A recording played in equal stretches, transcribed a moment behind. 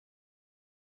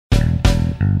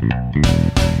Hi,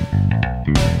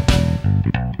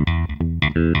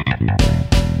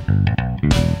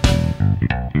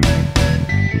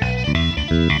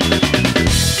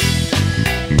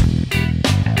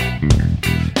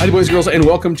 boys and girls, and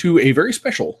welcome to a very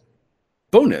special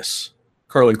bonus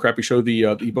Carla and Crappy Show,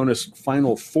 the bonus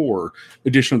Final Four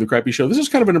edition of the Crappy Show. This is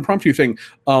kind of an impromptu thing.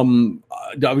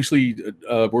 Obviously,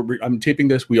 I'm taping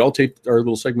this. We all taped our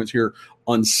little segments here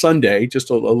on Sunday, just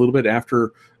a little bit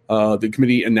after the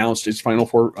committee announced its Final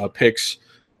Four picks.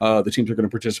 The teams are going to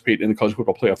participate in the college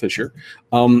football playoff this year.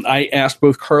 I asked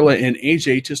both Carla and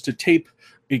AJ just to tape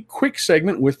a quick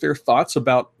segment with their thoughts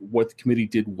about what the committee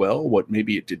did well, what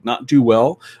maybe it did not do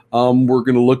well. We're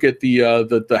going to look at the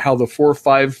how the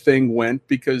 4-5 thing went,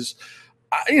 because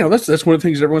that's one of the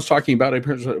things that everyone's talking about.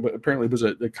 Apparently, it was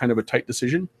a kind of a tight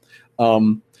decision.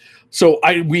 So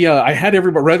I had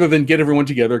everybody, rather than get everyone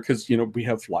together, because we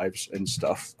have lives and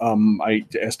stuff. I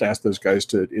asked those guys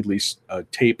to at least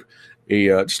tape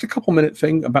just a couple minute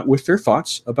thing with their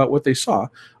thoughts about what they saw.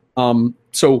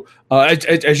 So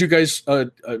as you guys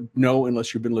know,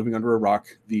 unless you've been living under a rock,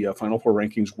 the Final Four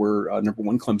rankings were number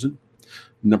 1, Clemson,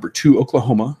 number 2,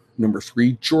 Oklahoma, number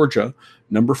 3, Georgia,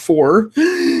 number 4,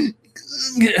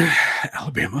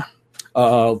 Alabama.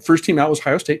 First team out was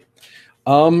Ohio State.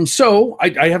 So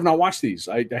I have not watched these.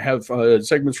 I have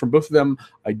segments from both of them.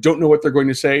 I don't know what they're going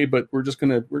to say, but we're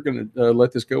gonna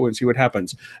let this go and see what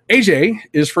happens. AJ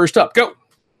is first up. Go.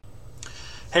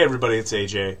 Hey everybody, it's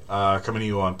AJ coming to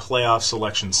you on Playoff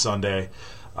Selection Sunday.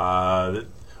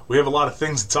 We have a lot of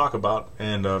things to talk about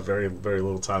and very, very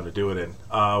little time to do it in.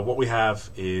 What we have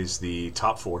is the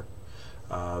top four.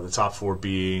 The top four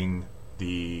being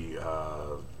the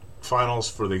finals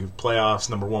for the playoffs.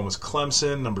 Number 1 was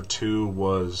Clemson. Number 2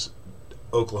 was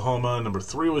Oklahoma. Number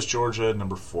 3 was Georgia.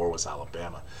 Number 4 was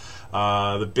Alabama.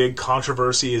 The big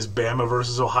controversy is Bama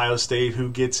versus Ohio State. Who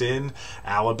gets in?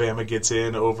 Alabama gets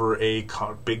in over a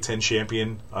Big Ten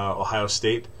champion, Ohio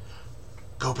State.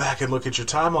 Go back and look at your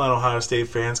timeline, Ohio State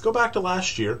fans. Go back to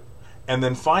last year and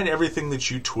then find everything that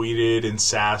you tweeted and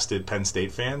sassed at Penn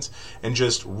State fans and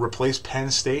just replace Penn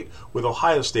State with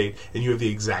Ohio State, and you have the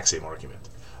exact same argument.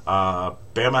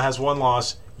 Bama has 1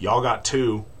 loss. Y'all got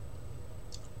 2.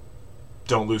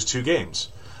 Don't lose 2 games.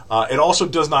 It also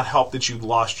does not help that you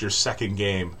lost your second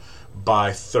game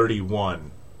by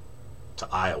 31 to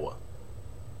Iowa.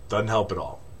 Doesn't help at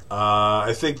all.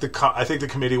 I think the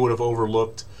committee would have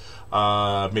overlooked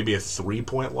maybe a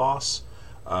 3-point loss,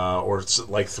 or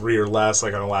like 3 or less,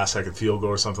 like on a last-second field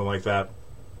goal or something like that.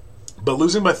 But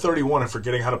losing by 31 and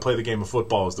forgetting how to play the game of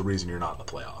football is the reason you're not in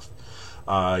the playoff.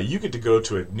 You get to go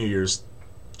to a New Year's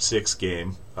 6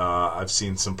 game. I've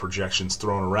seen some projections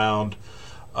thrown around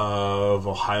of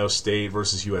Ohio State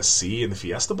versus USC in the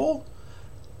Fiesta Bowl.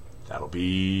 That'll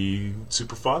be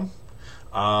super fun.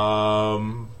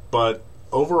 But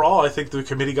overall, I think the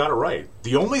committee got it right.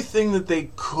 The only thing that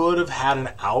they could have had an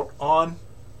out on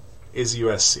is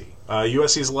USC.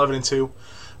 USC is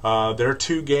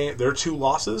 11-2. Their 2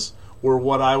 losses were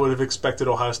what I would have expected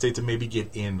Ohio State to maybe get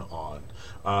in on.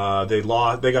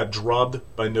 They got drubbed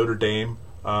by Notre Dame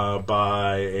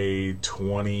by a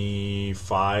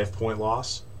 25-point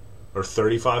loss or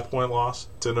 35-point loss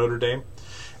to Notre Dame,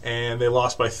 and they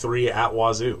lost by 3 at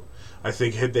Wazoo. I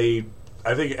think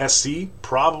SC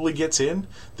probably gets in.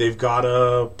 They've got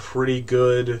a pretty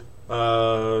good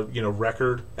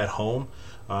record at home.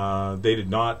 They did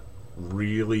not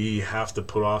really have to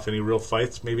put off any real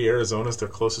fights. Maybe Arizona's their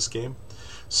closest game.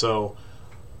 So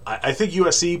I think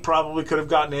USC probably could have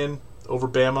gotten in over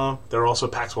Bama. They're also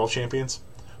Pac-12 champions.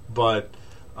 But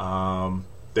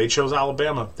they chose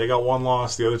Alabama. They got 1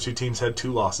 loss. The other 2 teams had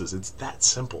 2 losses. It's that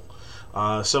simple.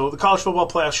 So the college football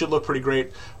playoff should look pretty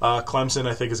great. Clemson,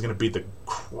 I think, is going to beat the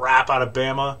crap out of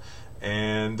Bama.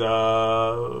 And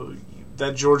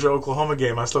that Georgia-Oklahoma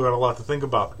game, I still got a lot to think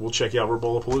about. We'll check you out,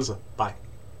 Rabolapalooza. Bye.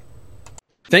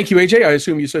 Thank you, AJ. I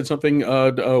assume you said something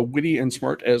witty and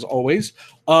smart, as always.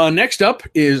 Next up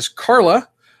is Carla.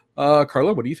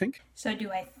 Carla, what do you think? So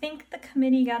do I think the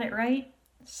committee got it right?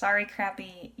 Sorry,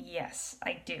 Crappy. Yes,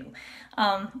 I do.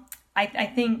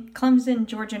 I think Clemson,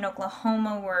 Georgia, and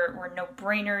Oklahoma were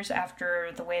no-brainers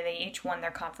after the way they each won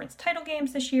their conference title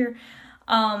games this year.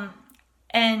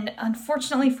 And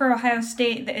unfortunately for Ohio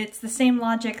State, it's the same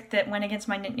logic that went against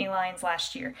my Nittany Lions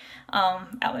last year.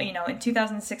 In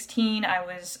 2016, I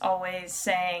was always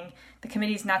saying the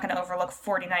committee's not going to overlook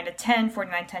 49-10,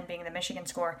 49-10 being the Michigan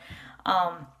score.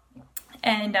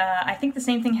 And I think the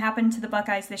same thing happened to the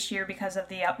Buckeyes this year because of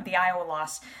the Iowa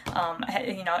loss.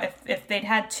 If they'd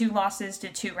had 2 losses to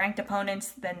 2 ranked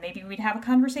opponents, then maybe we'd have a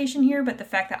conversation here. But the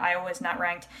fact that Iowa is not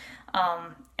ranked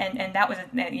And that was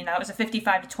it was a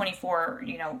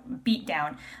 55-24 beat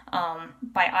down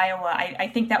by Iowa. I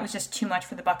think that was just too much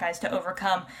for the Buckeyes to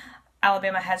overcome.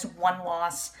 Alabama has one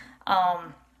loss,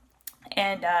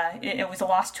 and it was a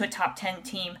loss to a top 10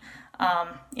 team.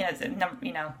 It's a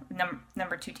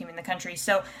number 2 team in the country.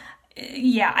 So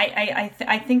yeah,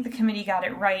 I think the committee got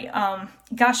it right.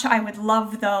 Gosh, I would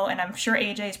love though, and I'm sure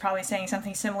AJ is probably saying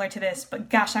something similar to this, but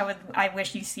gosh, I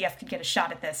wish UCF could get a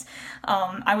shot at this.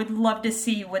 I would love to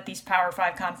see what these Power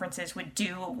 5 conferences would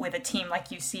do with a team like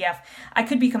UCF. I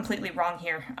could be completely wrong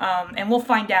here, and we'll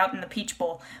find out in the Peach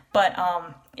Bowl. But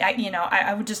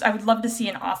I would love to see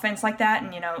an offense like that,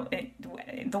 and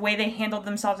the way they handled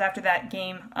themselves after that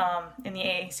game in the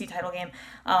AAC title game.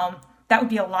 That would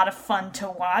be a lot of fun to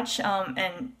watch.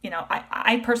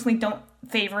 I personally don't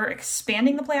favor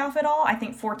expanding the playoff at all. I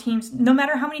think 4 teams, no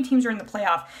matter how many teams are in the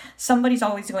playoff, somebody's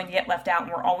always going to get left out,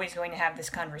 and we're always going to have this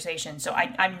conversation. So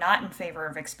I'm not in favor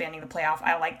of expanding the playoff.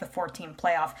 I like the 4-team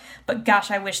playoff. But gosh,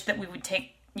 I wish that we would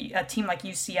take a team like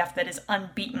UCF that is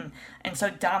unbeaten and so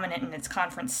dominant in its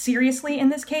conference seriously in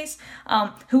this case.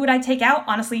 Who would I take out?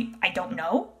 Honestly, I don't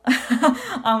know.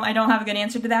 I don't have a good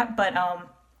answer to that,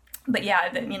 but yeah,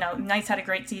 Knights had a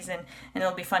great season, and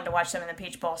it'll be fun to watch them in the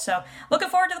Peach Bowl. So looking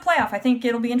forward to the playoff. I think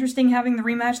it'll be interesting having the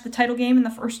rematch, the title game in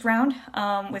the first round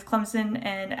with Clemson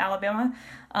and Alabama.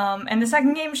 And the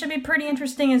second game should be pretty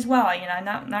interesting as well. I'm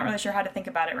not really sure how to think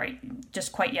about it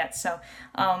just quite yet. So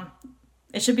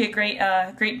it should be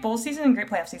a great bowl season and great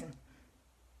playoff season.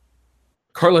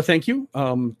 Carla, thank you.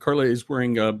 Carla is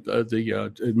wearing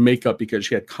the makeup because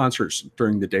she had concerts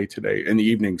during the day today in the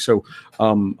evening. So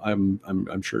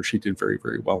I'm sure she did very,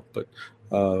 very well. But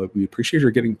we appreciate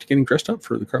her getting dressed up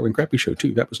for the Carla and Crappy show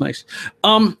too. That was nice.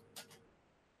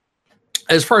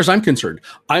 As far as I'm concerned,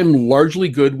 I'm largely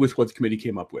good with what the committee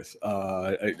came up with.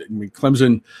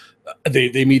 Clemson,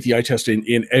 they meet the eye test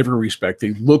in every respect.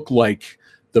 They look like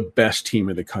the best team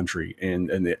in the country, and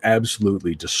they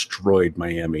absolutely destroyed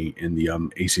Miami in the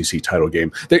ACC title game.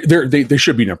 They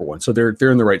should be number 1, so they're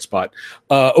in the right spot.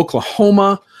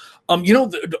 Oklahoma,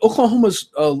 Oklahoma's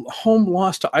home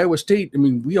loss to Iowa State. I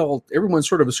mean, everyone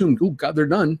sort of assumed, oh God, they're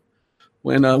done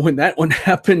when that one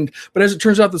happened. But as it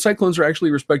turns out, the Cyclones are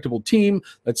actually a respectable team.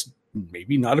 That's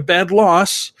maybe not a bad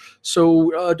loss.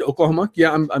 So Oklahoma,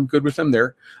 yeah, I'm good with them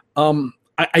there.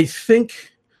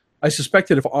 I suspect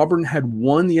that if Auburn had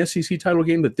won the SEC title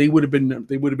game, that they would have been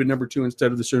number 2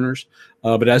 instead of the Sooners.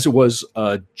 But as it was,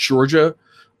 Georgia,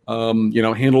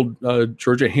 handled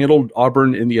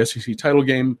Auburn in the SEC title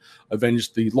game,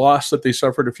 avenged the loss that they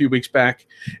suffered a few weeks back,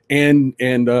 and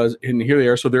here they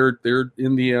are. So they're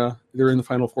in the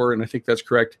Final Four, and I think that's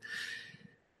correct.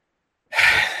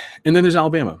 And then there's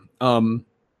Alabama. And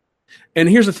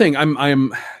here's the thing: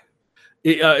 I'm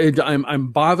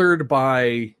bothered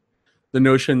by the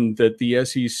notion that the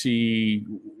SEC,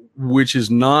 which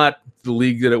is not the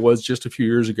league that it was just a few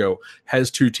years ago, has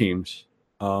 2 teams.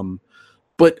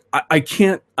 But I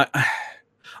can't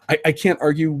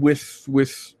argue with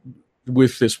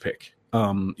this pick,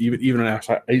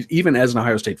 even as an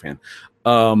Ohio State fan.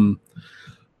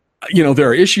 There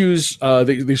are issues.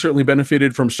 They certainly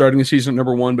benefited from starting the season at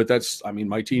number 1, but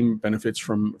my team benefits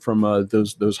from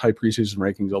those high preseason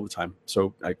rankings all the time.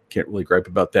 So I can't really gripe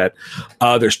about that.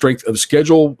 Their strength of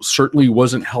schedule certainly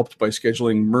wasn't helped by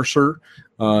scheduling Mercer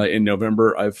in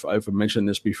November. I've mentioned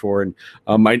this before, and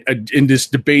in this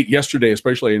debate yesterday,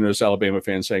 especially I noticed Alabama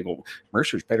fans saying, "Well,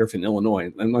 Mercer's better than Illinois,"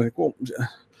 and I'm like, "Well,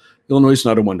 Illinois is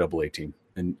not a 1AA team."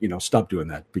 And stop doing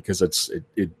that, because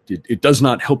it does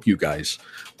not help you guys.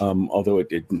 Although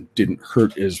it didn't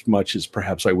hurt as much as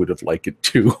perhaps I would have liked it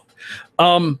to.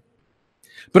 But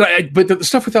the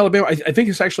stuff with Alabama, I think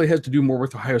this actually has to do more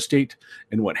with Ohio State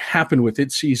and what happened with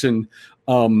its season.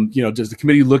 Does the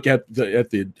committee look at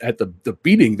the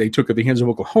beating they took at the hands of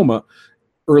Oklahoma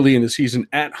early in the season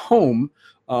at home?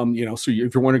 So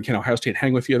if you're wondering, can Ohio State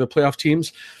hang with the other playoff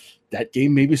teams? That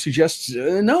game maybe suggests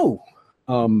no.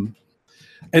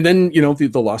 And then,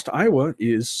 the loss to Iowa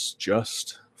is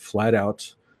just flat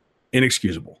out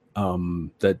inexcusable.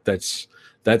 That's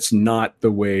not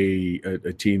the way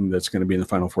a team that's going to be in the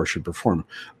Final Four should perform.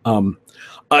 A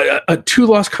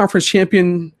 2-loss conference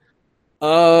champion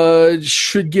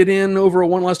should get in over a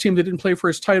 1-loss team that didn't play for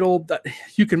its title. That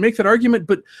you can make that argument,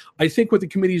 but I think what the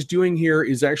committee is doing here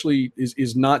is actually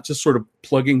is not just sort of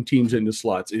plugging teams into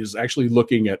slots. It is actually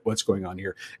looking at what's going on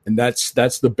here, and that's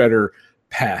the better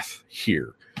path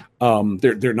here.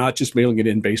 They're not just mailing it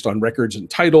in based on records and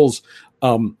titles.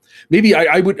 Maybe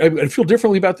I would feel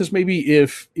differently about this. Maybe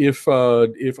if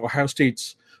Ohio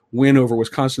State's win over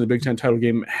Wisconsin in the Big Ten title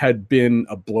game had been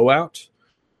a blowout,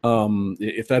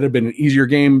 If that had been an easier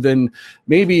game, then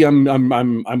maybe I'm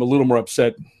a little more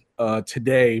upset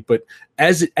today. But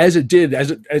as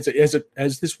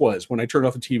this was when I turned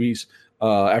off the TVs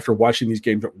after watching these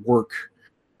games at work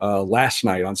last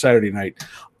night on Saturday night,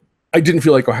 I didn't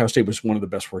feel like Ohio State was one of the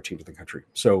best 4 teams in the country.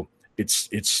 So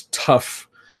it's tough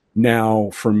now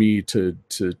for me to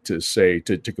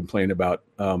complain about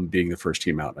being the first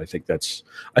team out. I think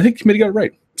the committee got it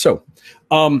right. So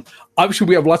obviously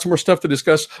we have lots more stuff to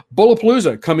discuss.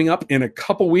 Bowlapalooza coming up in a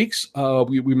couple weeks.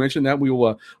 We mentioned that we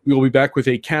will be back with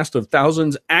a cast of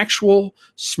thousands actual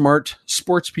smart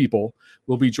sports people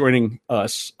will be joining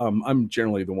us. I'm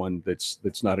generally the one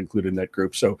that's not included in that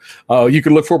group, so you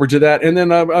can look forward to that, and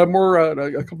then a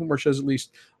couple more shows at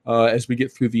least as we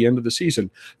get through the end of the season.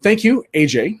 Thank you,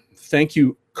 AJ. Thank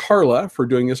you, Carla, for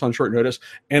doing this on short notice,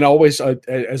 and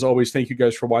as always, thank you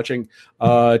guys for watching.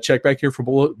 Check back here for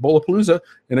Bowlapalooza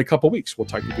in a couple weeks. We'll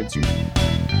talk to you again soon.